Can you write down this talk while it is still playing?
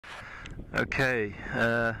Okay,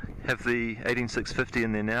 have the 18650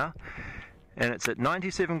 in there now, and it's at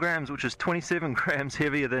 97 grams, which is 27 grams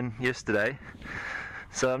heavier than yesterday.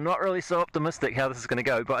 So I'm not really so optimistic how this is going to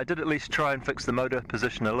go, but I did at least try and fix the motor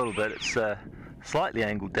position a little bit. It's slightly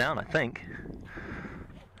angled down, I think.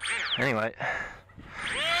 Anyway.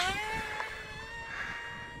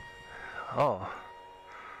 Oh.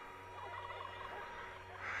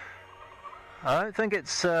 I don't think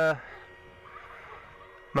it's... my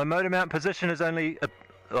motor mount position is only...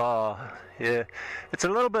 yeah. It's a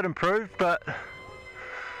little bit improved, but...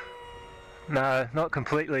 no, not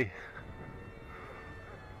completely.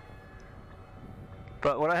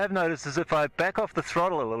 But what I have noticed is if I back off the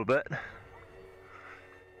throttle a little bit,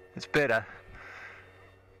 it's better.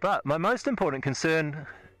 But my most important concern,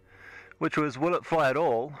 which was will it fly at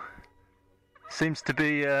all, seems to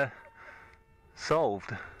be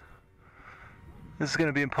solved. This is going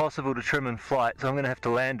to be impossible to trim in flight, so I'm going to have to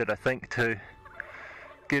land it, I think, to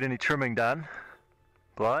get any trimming done.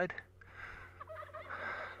 Glide.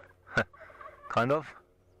 Kind of.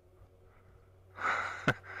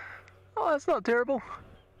 Oh, that's not terrible.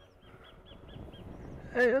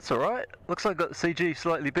 Hey, that's alright. Looks like I've got the CG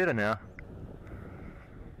slightly better now.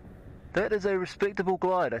 That is a respectable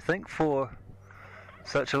glide, I think, for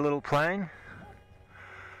such a little plane.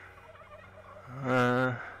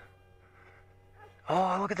 Oh,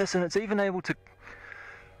 look at this, and it's even able to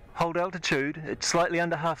hold altitude. It's slightly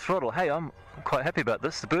under half throttle. Hey, I'm quite happy about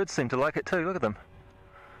this. The birds seem to like it too. Look at them.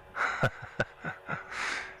 It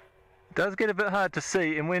does get a bit hard to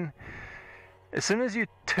see, and as soon as you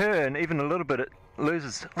turn even a little bit, it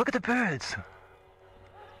loses. Look at the birds.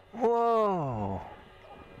 Whoa.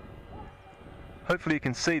 Hopefully you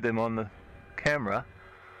can see them on the camera.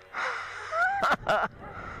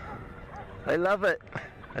 They love it,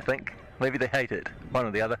 I think. Maybe they hate it, one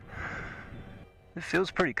or the other. It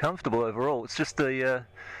feels pretty comfortable overall. It's just the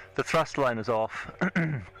thrust line is off.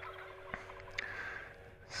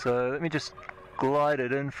 So let me just glide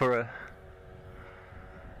it in for a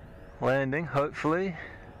landing, hopefully.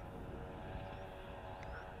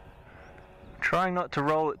 Trying not to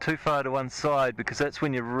roll it too far to one side, because that's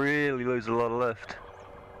when you really lose a lot of lift.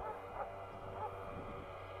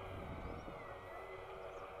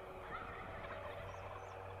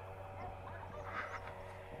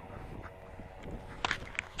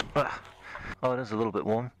 Oh, it is a little bit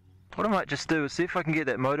warm. What I might just do is see if I can get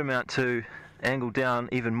that motor mount to angle down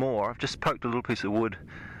even more. I've just poked a little piece of wood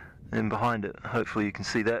in behind it. Hopefully you can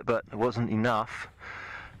see that, but it wasn't enough.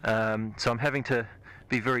 So I'm having to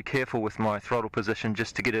be very careful with my throttle position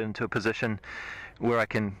just to get it into a position where I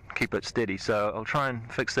can keep it steady. So I'll try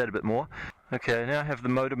and fix that a bit more. Okay, now I have the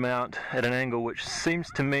motor mount at an angle which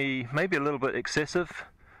seems to me maybe a little bit excessive,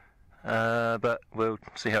 but we'll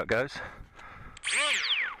see how it goes.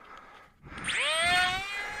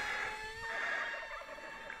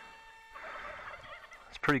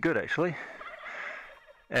 It's pretty good actually.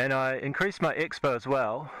 And I increased my expo as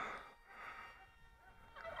well.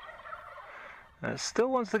 And it still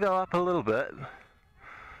wants to go up a little bit.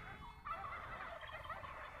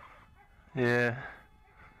 Yeah.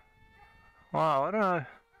 Wow, I don't know.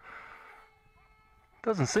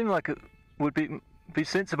 Doesn't seem like it would be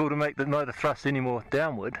sensible to make the motor thrust any more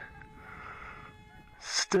downward.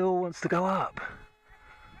 Still wants to go up.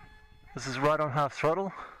 This is right on half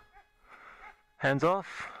throttle. Hands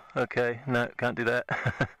off. Okay, no, can't do that.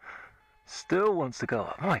 Still wants to go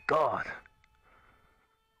up. Oh my god.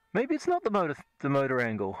 Maybe it's not the motor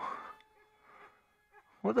angle.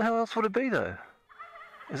 What the hell else would it be though?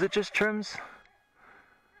 Is it just trims?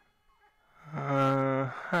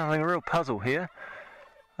 I'm having a real puzzle here.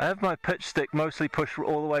 I have my pitch stick mostly pushed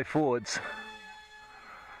all the way forwards.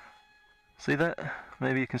 See that?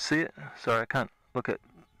 Maybe you can see it. Sorry, I can't look at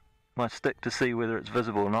my stick to see whether it's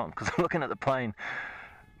visible or not because I'm looking at the plane.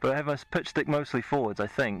 But I have my pitch stick mostly forwards, I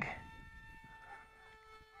think.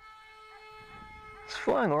 It's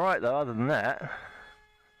flying alright though, other than that.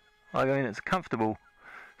 I mean, it's a comfortable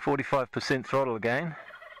 45% throttle again.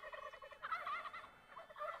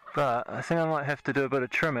 But I think I might have to do a bit of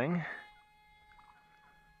trimming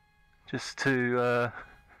just to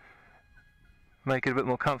make it a bit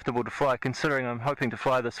more comfortable to fly, considering I'm hoping to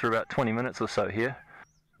fly this for about 20 minutes or so here.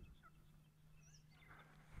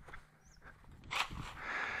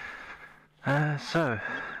 So,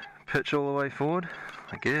 pitch all the way forward,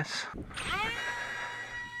 I guess.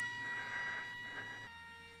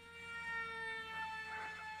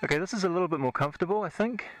 Okay, this is a little bit more comfortable, I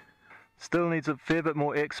think. Still needs a fair bit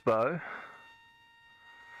more expo.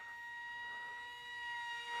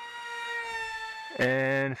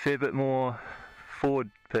 And a fair bit more forward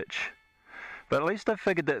pitch. But at least I've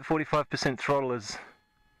figured that 45% throttle is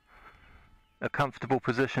a comfortable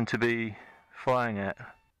position to be flying at.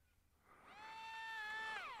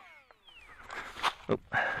 Oh.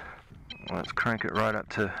 Let's crank it right up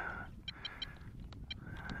to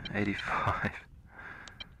 85,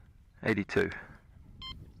 82.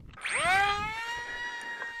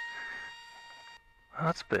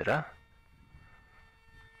 That's better.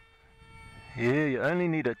 Yeah, you only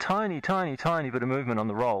need a tiny bit of movement on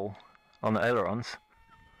the roll, on the ailerons.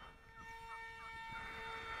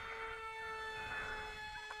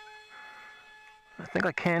 I think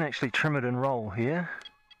I can actually trim it and roll here.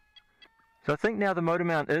 So I think now the motor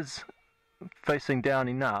mount is facing down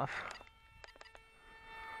enough.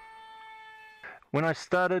 When I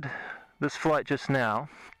started this flight just now,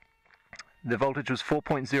 the voltage was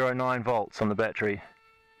 4.09 volts on the battery.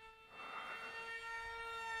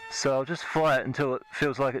 So I'll just fly it until it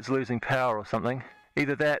feels like it's losing power or something.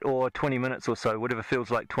 Either that or 20 minutes or so, whatever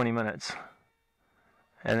feels like 20 minutes.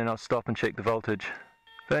 And then I'll stop and check the voltage.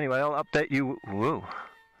 But anyway, I'll update you. Whoa.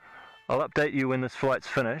 I'll update you when this flight's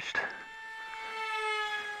finished.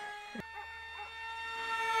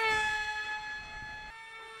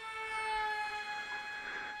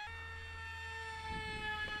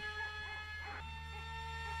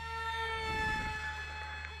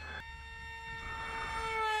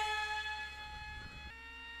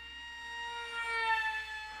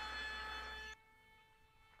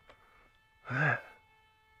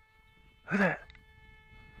 Who's that?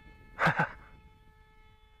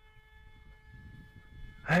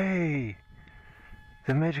 Hey!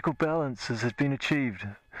 The magical balance has been achieved.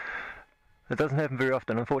 It doesn't happen very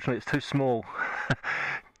often. Unfortunately, it's too small.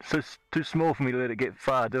 So it's too small for me to let it get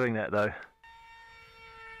far doing that, though.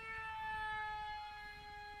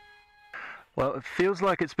 Well, it feels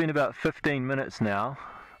like it's been about 15 minutes now.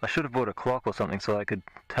 I should have bought a clock or something so I could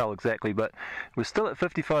tell exactly, but we're still at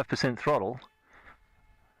 55% throttle.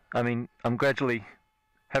 I mean, I'm gradually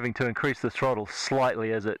having to increase the throttle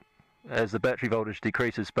slightly as the battery voltage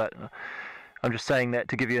decreases, but I'm just saying that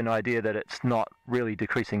to give you an idea that it's not really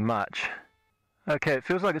decreasing much. Okay, it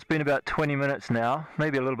feels like it's been about 20 minutes now,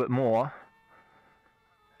 maybe a little bit more.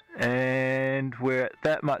 And we're at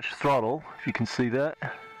that much throttle, if you can see that.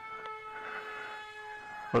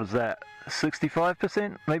 What is that?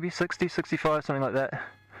 65%? Maybe 60, 65, something like that.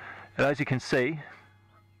 And as you can see,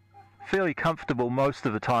 fairly comfortable most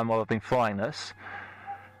of the time while I've been flying this.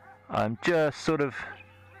 I'm just sort of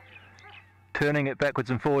turning it backwards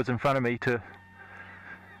and forwards in front of me to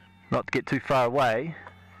not get too far away,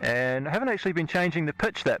 and I haven't actually been changing the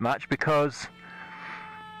pitch that much because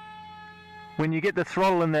when you get the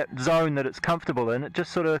throttle in that zone that it's comfortable in, it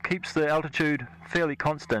just sort of keeps the altitude fairly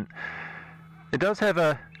constant. It does have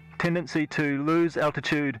a tendency to lose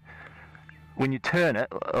altitude when you turn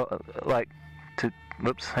it,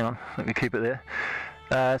 whoops, hang on, let me keep it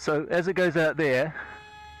there. So as it goes out there,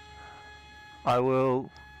 I will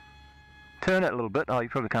turn it a little bit. Oh, you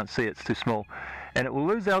probably can't see it, it's too small. And it will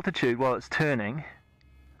lose altitude while it's turning,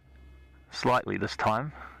 slightly this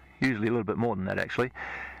time, usually a little bit more than that actually.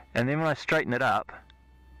 And then when I straighten it up,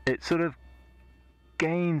 it sort of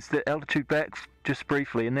gains the altitude back just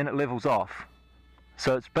briefly, and then it levels off.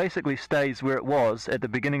 So it basically stays where it was at the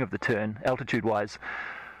beginning of the turn, altitude-wise.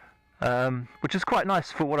 Which is quite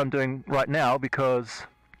nice for what I'm doing right now because,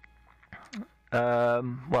 well,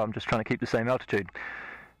 I'm just trying to keep the same altitude.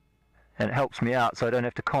 And it helps me out so I don't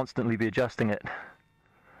have to constantly be adjusting it.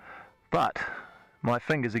 But my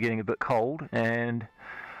fingers are getting a bit cold, and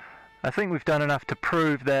I think we've done enough to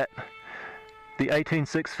prove that the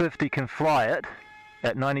 18650 can fly it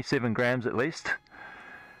at 97 grams at least,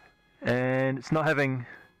 and it's not having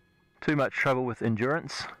too much trouble with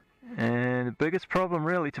endurance. And the biggest problem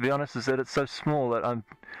really, to be honest, is that it's so small that I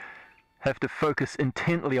have to focus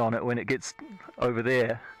intently on it when it gets over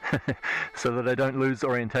there so that I don't lose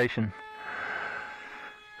orientation.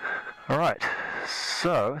 Alright,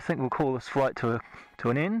 so I think we'll call this flight to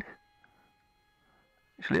an end.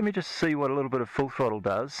 Actually, let me just see what a little bit of full throttle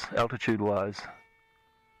does, altitude-wise.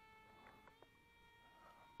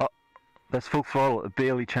 Oh, that's full throttle, it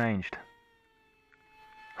barely changed.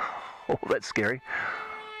 Oh, that's scary.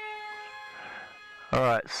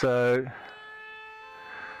 Alright, so...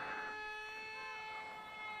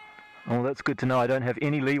 well, that's good to know. I don't have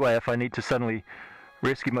any leeway if I need to suddenly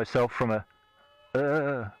rescue myself from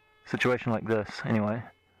a situation like this. Anyway,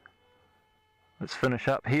 let's finish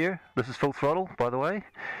up here. This is full throttle, by the way.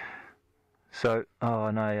 So, oh,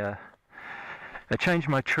 and I changed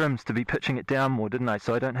my trims to be pitching it down more, didn't I?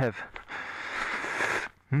 So I don't have...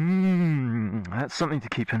 that's something to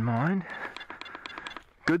keep in mind.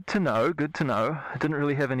 Good to know, good to know. I didn't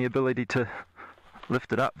really have any ability to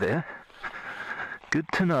lift it up there. Good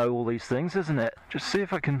to know all these things, isn't it? Just see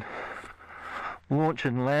if I can launch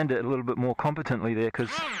and land it a little bit more competently there, because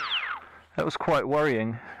that was quite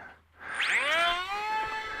worrying.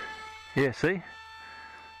 Yeah, see?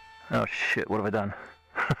 Oh shit, what have I done?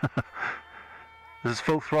 This is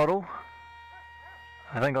full throttle.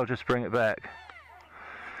 I think I'll just bring it back.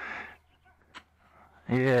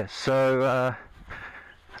 Yeah, so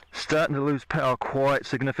starting to lose power quite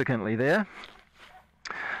significantly there.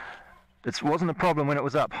 It wasn't a problem when it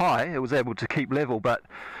was up high, it was able to keep level, but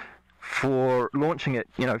for launching it,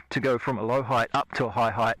 you know, to go from a low height up to a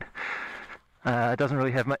high height, it doesn't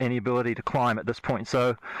really have any ability to climb at this point.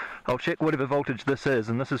 So I'll check whatever voltage this is,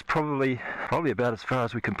 and this is probably about as far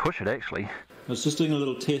as we can push it actually. I was just doing a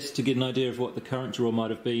little test to get an idea of what the current draw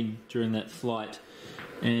might have been during that flight,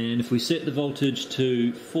 and if we set the voltage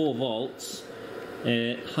to 4 volts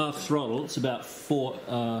at half throttle, it's about 4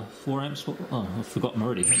 amps. Oh, I've forgotten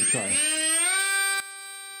already. Let me try.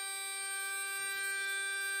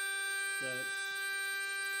 So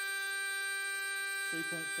it's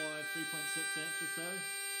 3.5, 3.6 amps or so.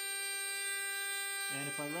 And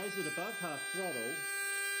if I raise it above half throttle,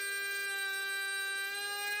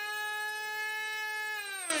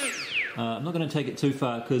 I'm not going to take it too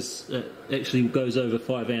far because it actually goes over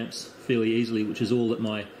 5 amps fairly easily, which is all that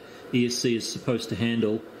my ESC is supposed to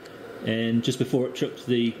handle. And just before it tripped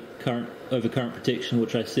the overcurrent protection,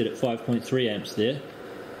 which I set at 5.3 amps there,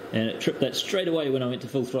 and it tripped that straight away when I went to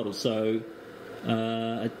full throttle. So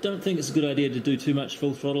I don't think it's a good idea to do too much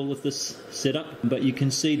full throttle with this setup, but you can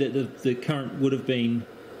see that the current would have been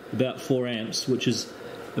about 4 amps, which is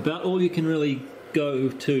about all you can really go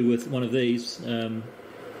to with one of these.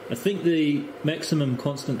 I think the maximum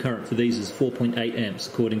constant current for these is 4.8 amps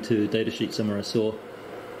according to a datasheet somewhere I saw.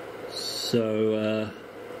 So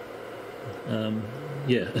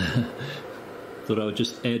yeah, thought I would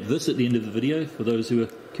just add this at the end of the video for those who are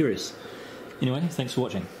curious. Anyway, thanks for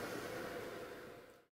watching.